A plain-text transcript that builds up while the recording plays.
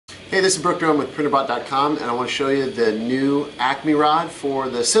Hey, this is Brooke Drone with Printrbot.com, and I want to show you the new Acme rod for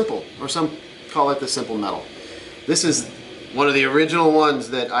the Simple, or some call it the Simple Metal. This is one of the original ones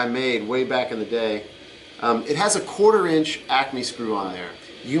that I made way back in the day. It has a 1/4-inch Acme screw on there.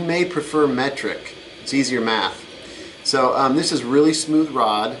 You may prefer metric. It's easier math. So this is really smooth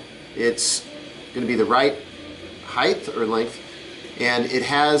rod. It's going to be the right height or length, and it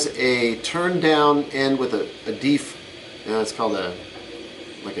has a turned down end with a D. It's called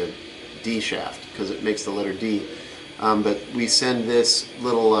like a D shaft because it makes the letter D. But we send this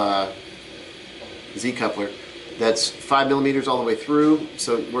little Z coupler that's 5 millimeters all the way through,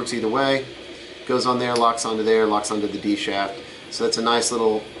 so it works either way. Goes on there, locks onto the D shaft. So that's a nice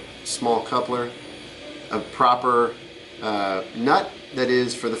little small coupler. A proper nut that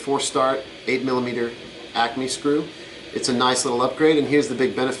is for the 4-start 8 millimeter Acme screw. It's a nice little upgrade, and here's the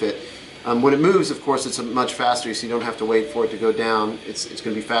big benefit. When it moves, of course, it's much faster, so you don't have to wait for it to go down. It's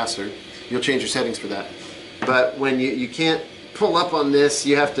going to be faster. You'll change your settings for that. But when you can't pull up on this,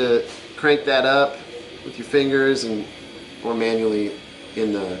 you have to crank that up with your fingers or manually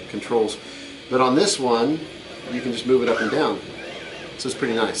in the controls. But on this one, you can just move it up and down. So it's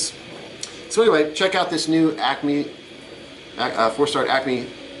pretty nice. So anyway, check out this new Acme 4-start Acme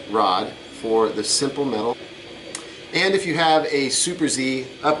rod for the Simple Metal. And if you have a Super Z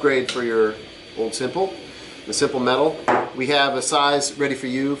upgrade for your old Simple, the Simple Metal, we have a size ready for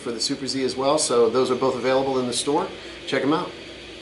you for the Super Z as well. So those are both available in the store. Check them out.